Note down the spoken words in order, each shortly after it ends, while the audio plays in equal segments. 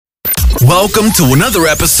Welcome to another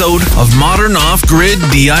episode of Modern Off-Grid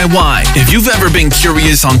DIY. If you've ever been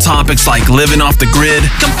curious on topics like living off the grid,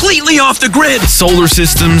 completely off the grid, solar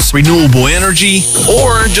systems, renewable energy,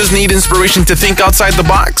 or just need inspiration to think outside the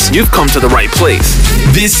box, you've come to the right place.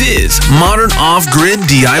 This is Modern Off-Grid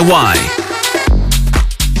DIY.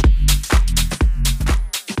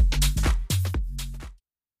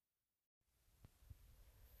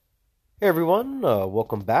 Hey everyone,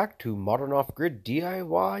 welcome back to Modern Off-Grid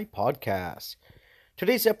DIY Podcast.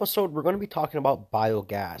 Today's episode, we're going to be talking about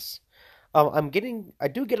biogas. I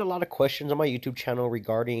do get a lot of questions on my YouTube channel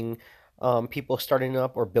regarding people starting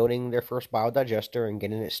up or building their first biodigester and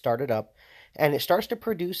getting it started up. And it starts to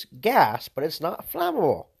produce gas, but it's not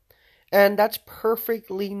flammable. And that's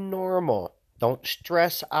perfectly normal. Don't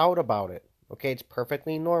stress out about it. Okay, it's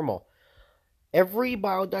perfectly normal. Every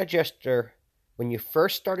biodigester, when you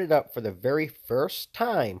first start it up for the very first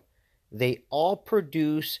time, they all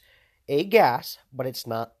produce a gas, but it's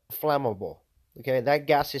not flammable. Okay, that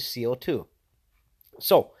gas is CO2.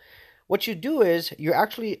 So, what you do is, you're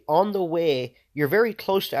actually on the way, you're very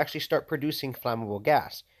close to actually start producing flammable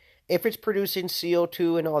gas. If it's producing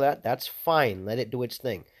CO2 and all that, that's fine. Let it do its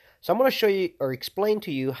thing. So I'm going to show you, or explain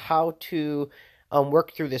to you, how to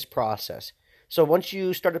work through this process. So once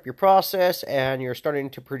you start up your process and you're starting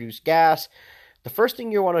to produce gas, the first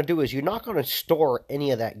thing you want to do is you're not going to store any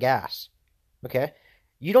of that gas, okay?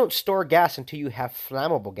 You don't store gas until you have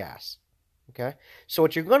flammable gas, okay? So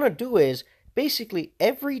what you're going to do is, basically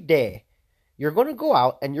every day, you're going to go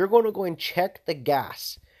out and you're going to go and check the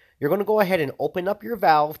gas. You're going to go ahead and open up your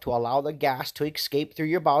valve to allow the gas to escape through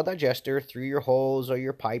your biodigester, through your hose or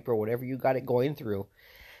your pipe or whatever you got it going through.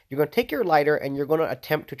 You're going to take your lighter and you're going to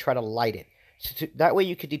attempt to try to light it. So that way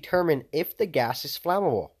you can determine if the gas is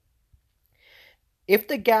flammable. If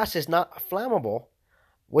the gas is not flammable,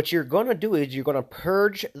 what you're going to do is you're going to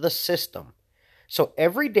purge the system. So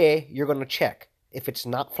every day you're going to check. If it's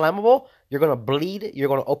not flammable, you're going to bleed. You're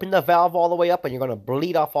going to open the valve all the way up and you're going to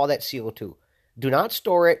bleed off all that CO2. Do not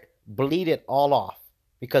store it. Bleed it all off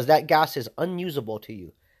because that gas is unusable to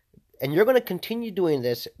you. And you're going to continue doing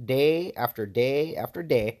this day after day after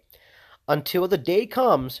day until the day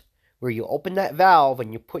comes where you open that valve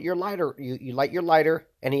and you put your lighter, you light your lighter,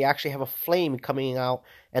 and you actually have a flame coming out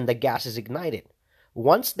and the gas is ignited.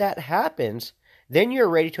 Once that happens, then you're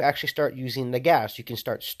ready to actually start using the gas. You can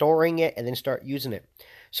start storing it and then start using it.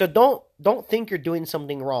 So don't think you're doing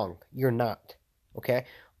something wrong. You're not. Okay?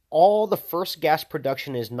 All the first gas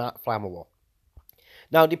production is not flammable.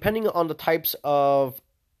 Now, depending on the types of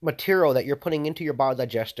material that you're putting into your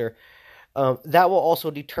biodigester, that will also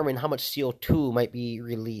determine how much CO2 might be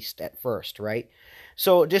released at first, right?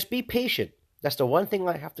 So just be patient. That's the one thing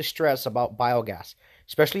I have to stress about biogas,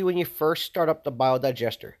 especially when you first start up the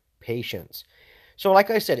biodigester. Patience. So like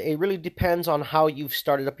I said, it really depends on how you've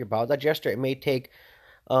started up your biodigester. It may take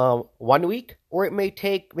 1 week, or it may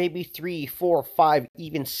take maybe 3, 4, 5,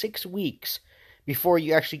 even 6 weeks before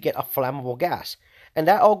you actually get a flammable gas. And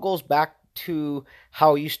that all goes back to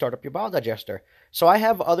how you start up your biodigester. So I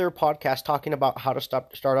have other podcasts talking about how to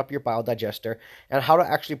start up your biodigester and how to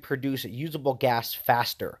actually produce usable gas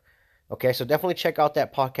faster. Okay, so definitely check out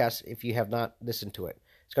that podcast if you have not listened to it.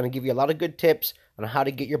 It's going to give you a lot of good tips on how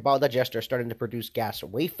to get your biodigester starting to produce gas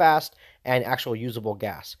way fast and actual usable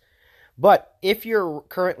gas. But if you're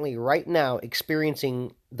currently right now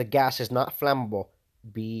experiencing the gas is not flammable,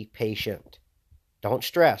 be patient. Don't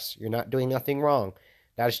stress. You're not doing nothing wrong.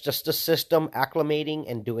 That's just the system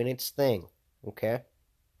acclimating and doing its thing. Okay?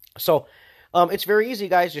 So, it's very easy,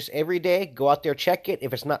 guys. Just every day, go out there, check it.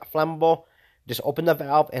 If it's not flammable, just open the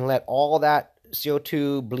valve and let all that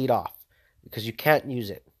CO2 bleed off because you can't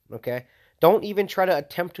use it. Okay? Don't even try to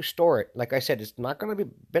attempt to store it. Like I said, it's not going to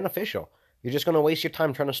be beneficial. You're just going to waste your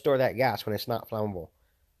time trying to store that gas when it's not flammable.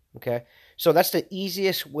 Okay? So that's the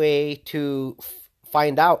easiest way to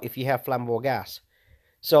find out if you have flammable gas.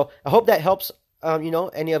 So I hope that helps,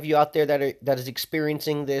 any of you out there that is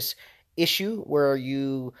experiencing this issue where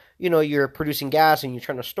you're producing gas and you're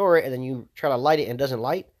trying to store it and then you try to light it and it doesn't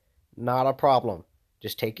light. Not a problem.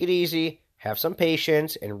 Just take it easy, have some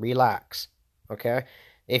patience, and relax. Okay?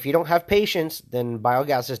 If you don't have patience, then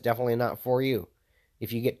biogas is definitely not for you.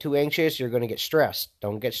 If you get too anxious, you're going to get stressed.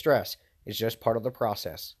 Don't get stressed. It's just part of the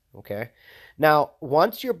process, okay? Now,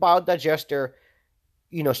 once your biodigester,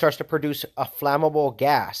 starts to produce a flammable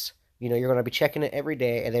gas, you're going to be checking it every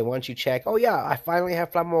day, and then once you check, oh yeah, I finally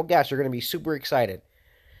have flammable gas, you're going to be super excited.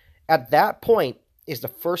 At that point is the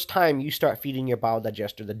first time you start feeding your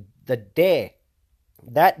biodigester. That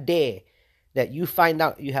day that you find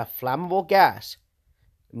out you have flammable gas,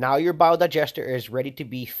 now your biodigester is ready to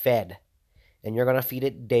be fed. And you're going to feed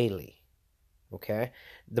it daily. Okay,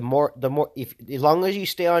 if as long as you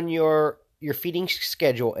stay on your feeding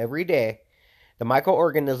schedule every day, the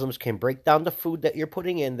microorganisms can break down the food that you're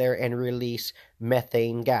putting in there and release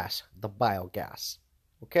methane gas, the biogas.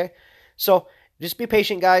 Okay, so just be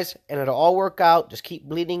patient, guys, and it'll all work out. Just keep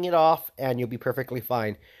bleeding it off, and you'll be perfectly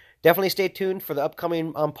fine. Definitely stay tuned for the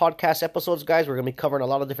upcoming podcast episodes, guys. We're going to be covering a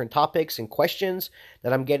lot of different topics and questions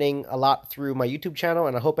that I'm getting a lot through my YouTube channel,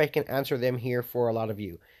 and I hope I can answer them here for a lot of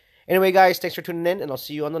you. Anyway, guys, thanks for tuning in, and I'll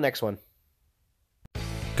see you on the next one.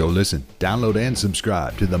 Go listen, download, and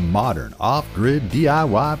subscribe to the Modern Off-Grid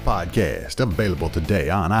DIY Podcast, available today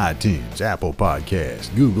on iTunes, Apple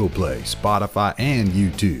Podcasts, Google Play, Spotify, and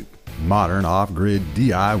YouTube. Modern Off-Grid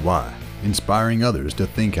DIY, inspiring others to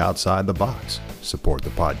think outside the box. Support the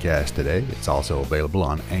podcast today. It's also available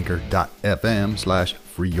on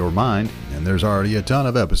anchor.fm/freeyourmind, and there's already a ton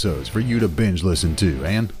of episodes for you to binge listen to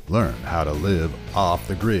and learn how to live off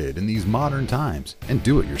the grid in these modern times and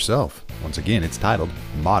do it yourself. Once again, it's titled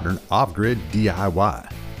Modern Off-Grid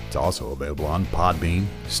DIY. It's also available on Podbean,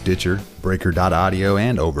 Stitcher, Breaker.audio,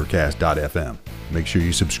 and Overcast.fm. Make sure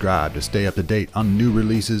you subscribe to stay up to date on new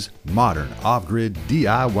releases. Modern Off-Grid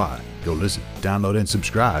DIY. Go listen, download, and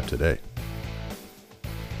subscribe today.